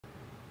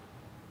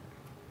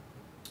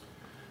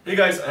Hey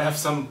guys, I have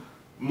some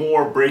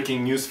more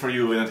breaking news for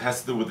you, and it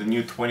has to do with the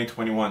new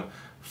 2021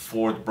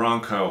 Ford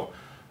Bronco.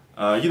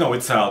 You know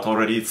it's out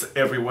already, it's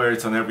everywhere,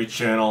 it's on every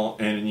channel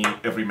and in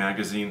every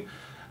magazine.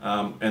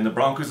 And the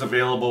Bronco is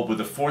available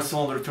with a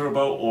 4-cylinder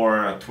turbo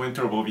or a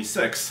twin-turbo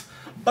V6.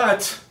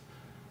 But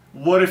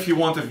what if you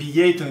want a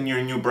V8 in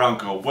your new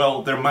Bronco?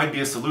 Well, there might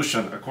be a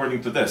solution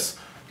according to this.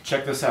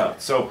 Check this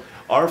out. So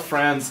our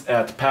friends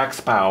at Pax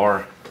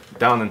Power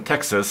down in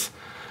Texas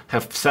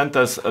have sent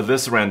us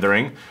this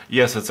rendering.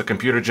 Yes, it's a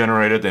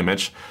computer-generated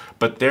image,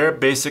 but they're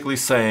basically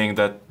saying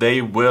that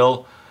they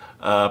will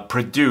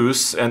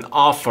produce and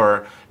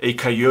offer a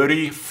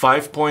Coyote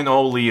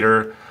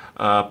 5.0-liter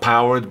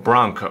powered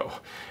Bronco.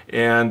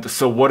 And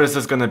so what is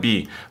this going to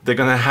be? They're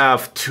going to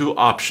have two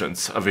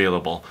options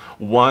available.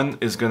 One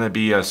is going to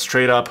be a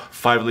straight-up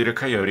 5-liter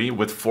Coyote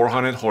with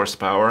 400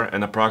 horsepower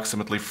and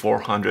approximately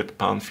 400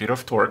 pound-feet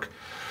of torque.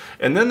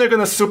 And then they're going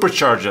to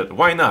supercharge it.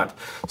 Why not?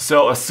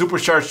 So a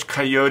supercharged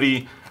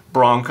Coyote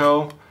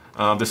Bronco,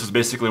 this is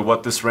basically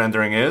what this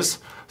rendering is,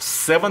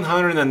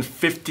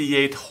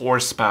 758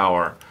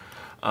 horsepower.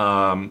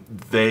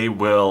 They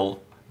will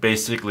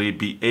basically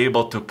be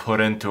able to put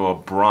into a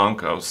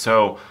Bronco.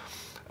 So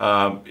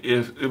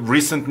if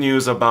recent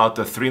news about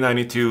the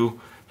 392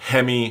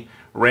 Hemi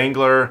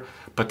Wrangler,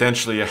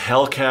 potentially a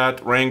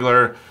Hellcat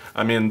Wrangler,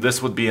 I mean,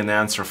 this would be an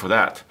answer for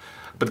that.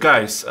 But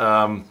guys,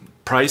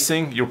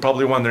 pricing, you're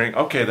probably wondering,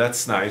 okay,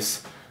 that's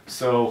nice.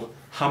 So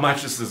how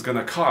much is this going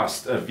to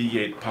cost, a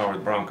V8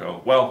 powered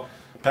Bronco? Well,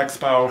 Pax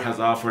Power has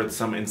offered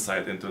some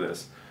insight into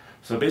this.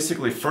 So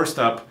basically, first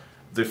up,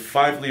 the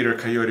 5-liter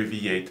Coyote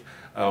V8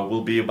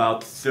 will be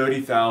about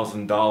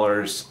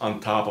 $30,000 on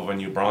top of a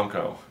new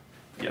Bronco.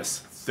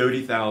 Yes,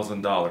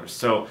 $30,000.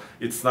 So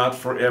it's not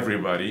for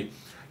everybody.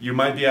 You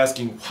might be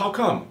asking, how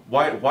come?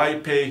 Why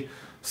pay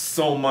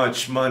so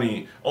much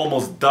money,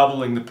 almost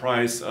doubling the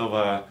price of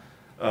a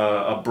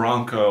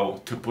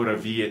Bronco to put a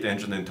V8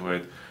 engine into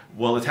it?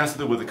 Well, it has to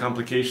do with the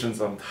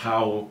complications on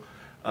how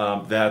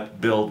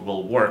that build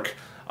will work.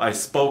 I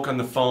spoke on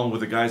the phone with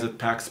the guys at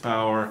Pax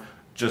Power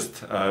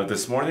just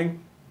this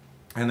morning,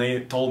 and they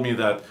told me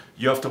that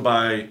you have to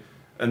buy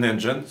an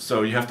engine,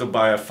 so you have to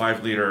buy a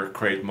 5-liter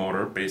crate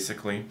motor,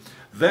 basically.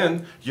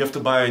 Then you have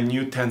to buy a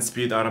new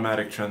 10-speed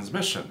automatic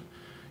transmission.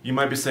 You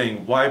might be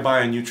saying, why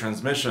buy a new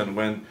transmission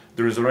when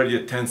there is already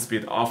a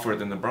 10-speed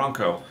offered in the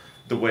Bronco,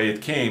 the way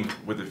it came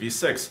with the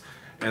V6?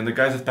 And the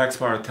guys at Pax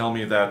Power tell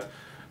me that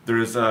there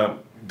is the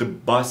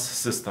bus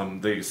system,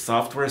 the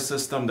software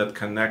system that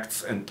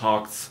connects and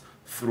talks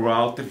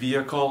throughout the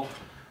vehicle.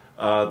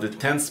 The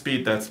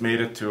 10-speed that's made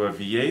it to a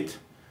V8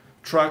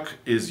 truck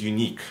is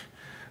unique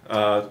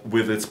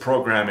with its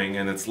programming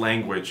and its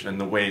language and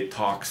the way it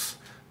talks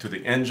to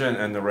the engine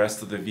and the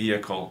rest of the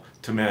vehicle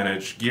to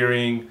manage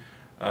gearing,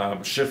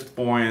 shift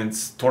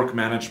points, torque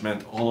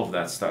management, all of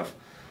that stuff.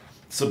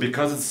 So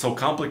because it's so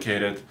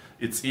complicated,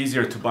 it's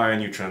easier to buy a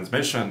new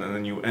transmission and a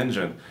new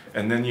engine,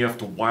 and then you have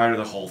to wire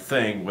the whole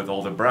thing with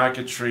all the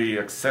bracketry,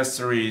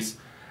 accessories,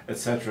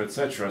 etc.,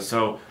 etc.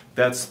 So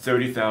that's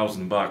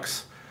 30,000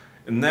 bucks.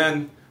 And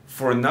then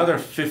for another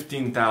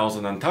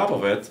 15,000 on top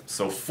of it,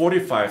 so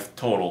 45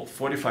 total,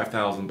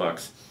 45,000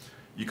 bucks,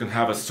 you can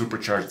have a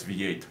supercharged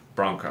V8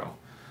 Bronco.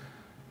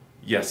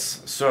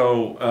 Yes,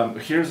 so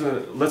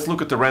let's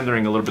look at the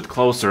rendering a little bit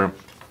closer.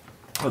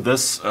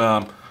 This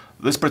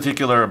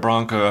particular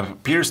Bronco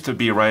appears to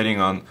be riding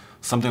on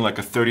something like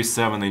a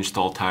 37-inch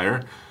tall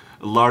tire,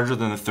 larger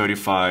than a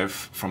 35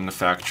 from the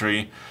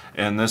factory.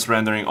 And this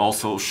rendering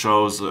also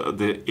shows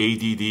the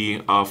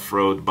ADD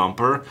off-road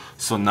bumper,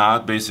 so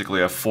not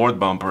basically a Ford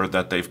bumper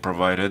that they've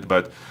provided,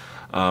 but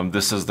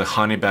this is the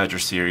Honey Badger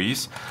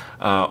series.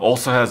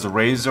 Also has a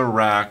razor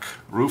rack,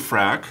 roof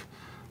rack,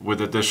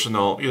 with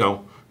additional,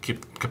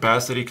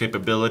 capacity,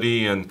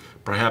 capability, and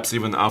perhaps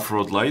even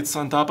off-road lights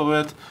on top of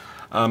it.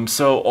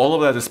 So all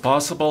of that is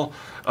possible.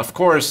 Of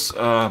course,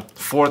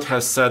 Ford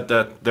has said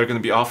that they're going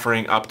to be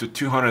offering up to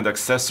 200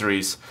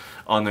 accessories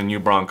on the new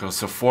Bronco.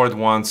 So Ford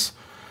wants,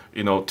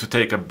 to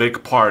take a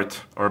big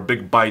part or a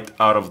big bite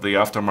out of the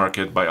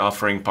aftermarket by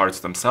offering parts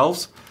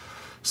themselves.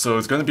 So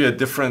it's going to be a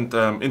different,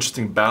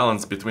 interesting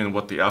balance between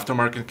what the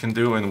aftermarket can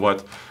do and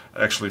what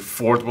actually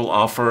Ford will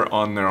offer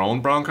on their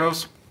own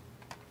Broncos.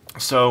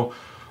 So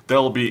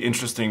that'll be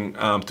interesting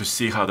to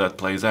see how that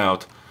plays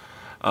out.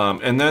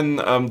 And then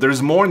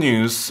there's more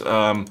news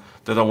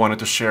that I wanted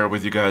to share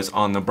with you guys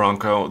on the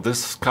Bronco.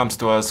 This comes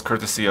to us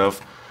courtesy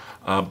of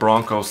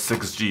Bronco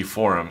 6G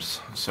forums.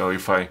 So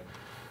if I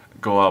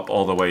go up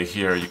all the way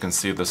here, you can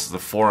see this is the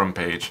forum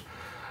page.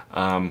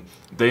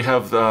 They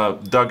have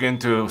dug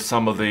into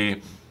some of the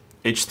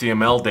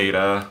HTML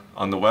data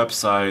on the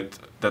website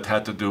that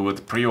had to do with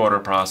the pre-order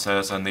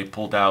process, and they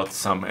pulled out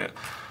some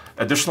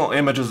additional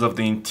images of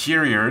the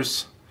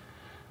interiors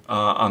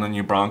on the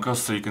new Bronco,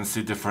 so you can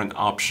see different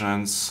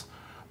options,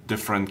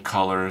 different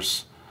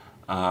colors,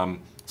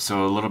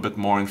 so a little bit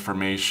more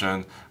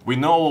information. We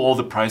know all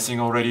the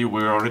pricing already.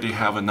 We already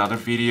have another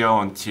video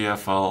on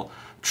TFL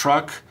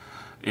truck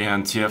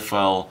and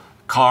TFL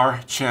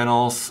car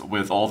channels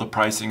with all the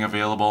pricing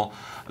available.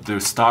 The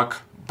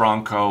stock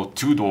Bronco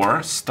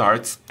two-door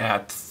starts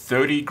at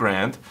 30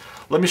 grand.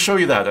 Let me show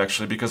you that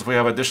actually, because we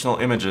have additional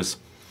images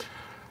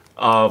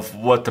of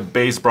what the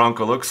base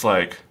Bronco looks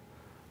like.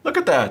 Look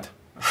at that.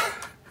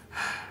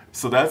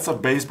 So that's a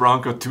base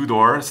Bronco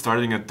two-door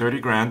starting at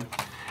 30 grand.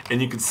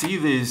 And you can see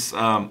these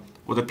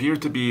what appear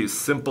to be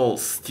simple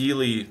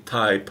Steely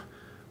type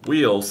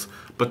wheels,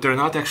 but they're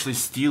not actually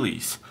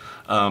Steelies.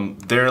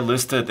 They're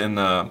listed in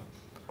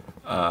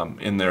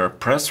their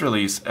press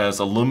release as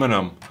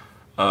aluminum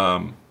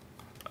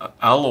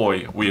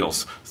alloy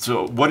wheels.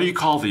 So what do you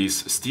call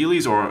these?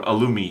 Steelies or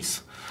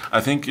Alumis?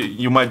 I think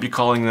you might be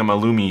calling them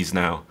Alumis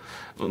now.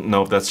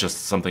 No, that's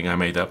just something I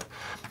made up.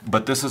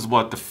 But this is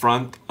what the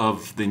front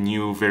of the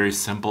new very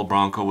simple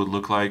Bronco would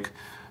look like.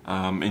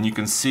 And you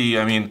can see,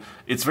 I mean,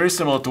 it's very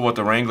similar to what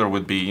the Wrangler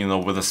would be, you know,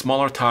 with a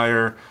smaller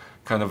tire,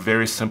 kind of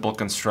very simple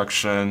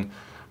construction,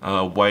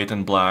 white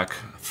and black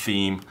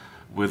theme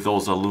with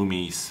those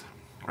Alumis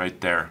right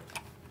there.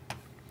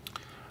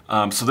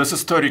 So this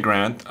is 30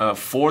 grand.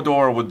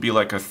 Four-door would be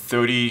like a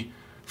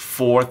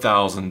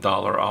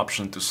 $34,000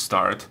 option to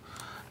start.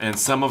 And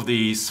some of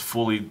these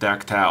fully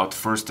decked out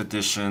first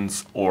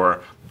editions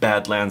or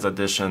Badlands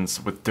editions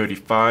with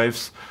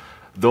 35s,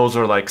 those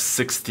are like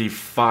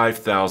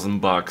 65,000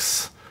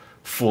 bucks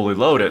fully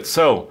loaded.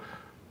 So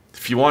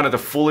if you wanted a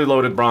fully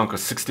loaded Bronco,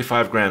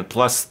 65 grand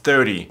plus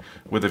 30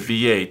 with a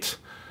V8,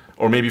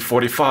 or maybe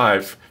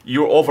 45,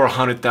 you're over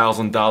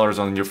 $100,000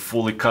 on your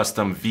fully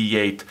custom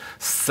V8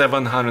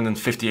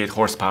 758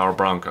 horsepower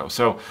Bronco.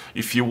 So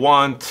if you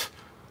want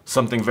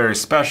something very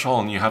special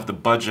and you have the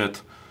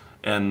budget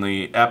and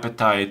the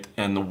appetite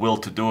and the will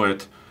to do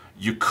it,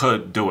 you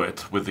could do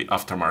it with the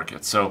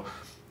aftermarket. So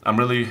I'm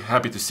really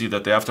happy to see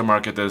that the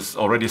aftermarket is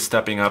already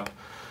stepping up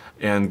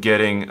and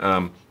getting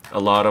a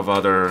lot of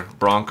other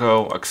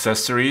Bronco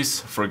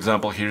accessories. For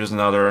example, here's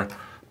another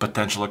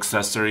potential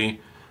accessory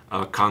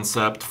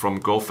concept from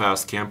Go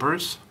Fast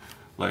Campers,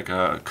 like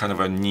a kind of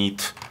a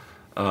neat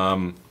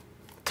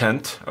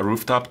tent, a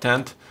rooftop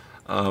tent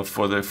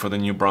for the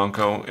new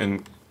Bronco,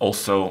 and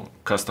also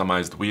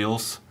customized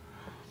wheels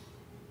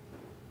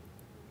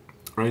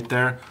right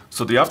there.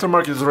 So the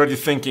aftermarket is already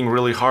thinking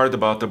really hard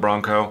about the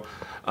Bronco.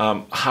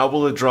 How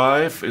will it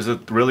drive? Is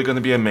it really going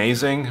to be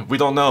amazing? We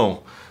don't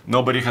know.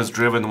 Nobody has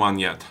driven one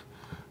yet.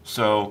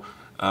 So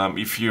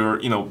if you're,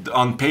 you know,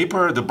 on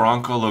paper, the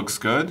Bronco looks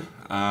good.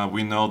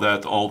 We know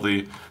that all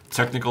the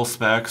technical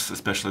specs,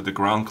 especially the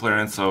ground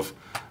clearance of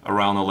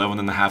around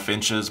 11.5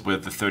 inches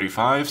with the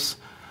 35s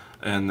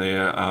and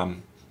the,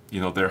 you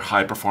know, their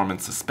high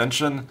performance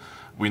suspension.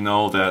 We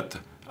know that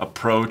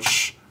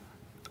approach,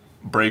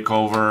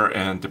 breakover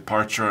and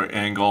departure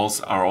angles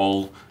are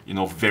all, you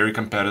know, very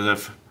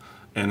competitive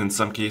and in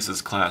some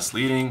cases class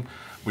leading.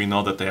 We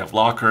know that they have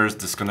lockers,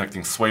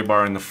 disconnecting sway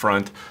bar in the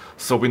front.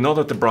 So we know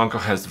that the Bronco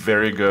has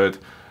very good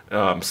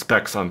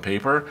specs on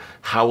paper.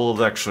 How will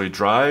it actually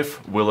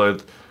drive? Will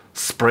it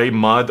spray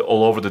mud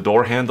all over the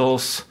door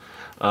handles?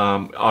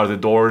 Are the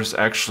doors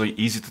actually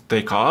easy to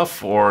take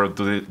off, or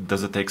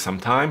does it take some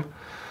time?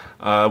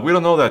 We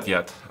don't know that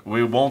yet.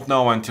 We won't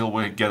know until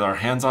we get our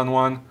hands on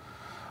one.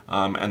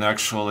 And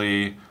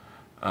actually,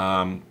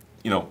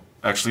 you know,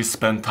 actually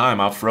spend time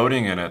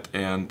off-roading in it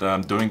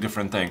and doing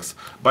different things.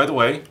 By the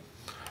way,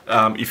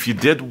 if you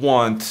did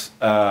want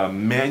a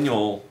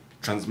manual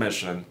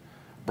transmission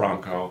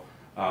Bronco,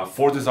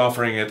 Ford is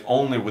offering it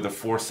only with a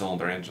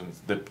 4-cylinder engine,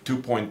 the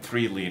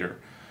 2.3-liter,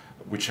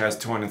 which has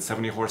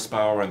 270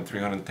 horsepower and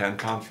 310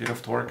 pound-feet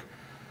of torque.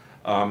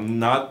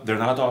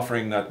 They're not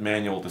offering that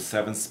manual, the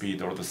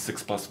 7-speed or the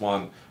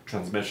 6+1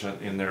 transmission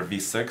in their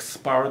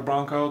V6 powered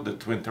Bronco, the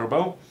twin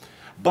turbo.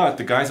 But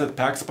the guys at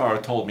PAX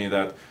Power told me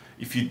that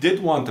if you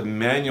did want a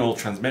manual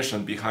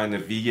transmission behind a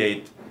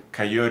V8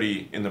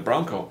 Coyote in the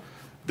Bronco,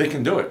 they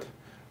can do it.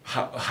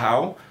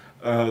 How?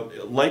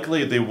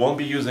 Likely they won't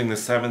be using the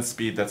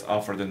 7-speed that's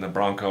offered in the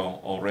Bronco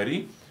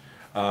already.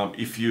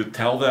 If you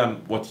tell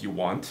them what you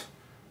want,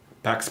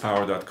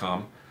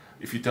 paxpower.com,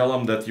 if you tell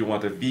them that you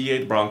want a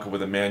V8 Bronco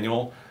with a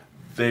manual,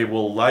 they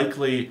will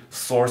likely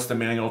source the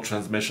manual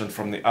transmission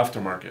from the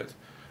aftermarket.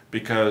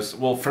 Because,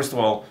 well, first of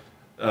all,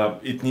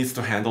 it needs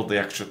to handle the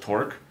extra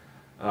torque.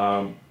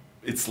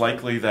 It's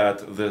likely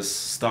that this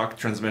stock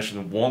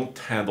transmission won't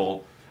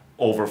handle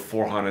over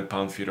 400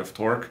 pound-feet of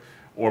torque,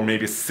 or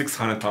maybe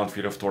 600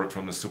 pound-feet of torque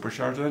from the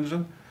supercharged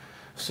engine.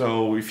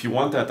 So if you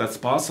want that, that's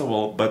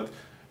possible, but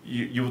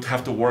you would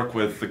have to work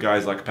with the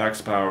guys like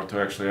PAX Power to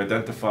actually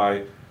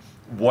identify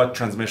what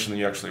transmission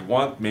you actually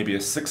want, maybe a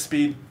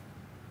 6-speed,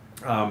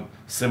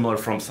 similar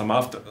from some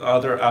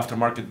other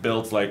aftermarket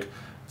builds, like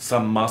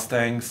some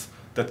Mustangs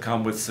that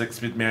come with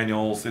 6-speed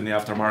manuals in the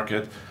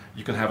aftermarket.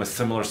 You can have a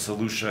similar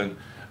solution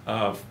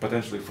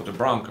potentially for the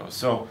Bronco.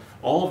 So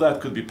all of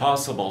that could be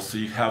possible, so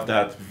you have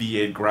that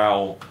V8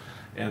 growl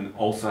and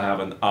also have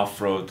an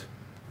off-road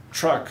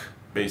truck,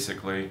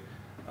 basically,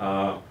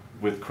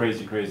 with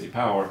crazy, crazy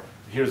power.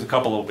 Here's a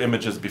couple of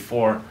images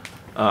before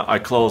I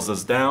close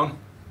this down.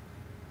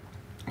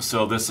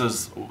 So this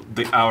is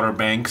the Outer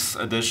Banks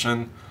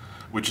edition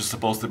which is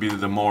supposed to be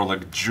the more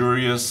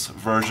luxurious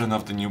version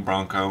of the new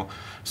Bronco.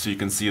 So you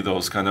can see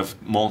those kind of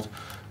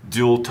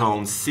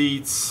dual-tone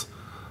seats.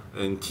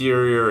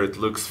 Interior, it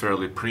looks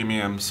fairly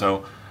premium.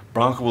 So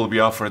Bronco will be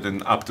offered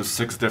in up to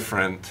 6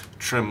 different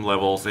trim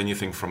levels,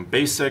 anything from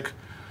basic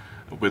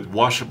with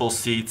washable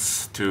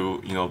seats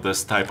to, you know,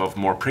 this type of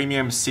more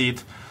premium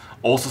seat,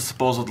 also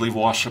supposedly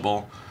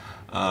washable.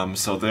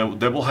 So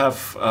they will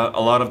have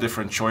a lot of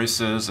different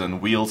choices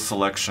and wheel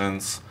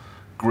selections,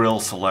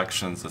 grille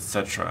selections,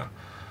 etc.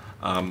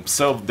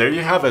 So there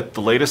you have it,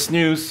 the latest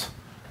news.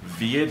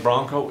 V8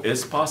 Bronco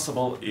is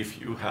possible if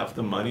you have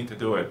the money to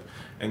do it.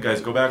 And guys,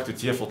 go back to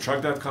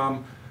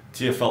tfltruck.com,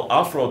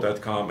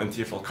 tfloffroad.com, and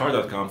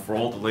tflcar.com for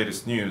all the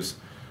latest news.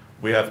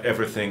 We have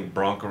everything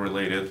Bronco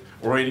related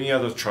or any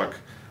other truck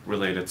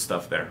related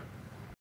stuff there.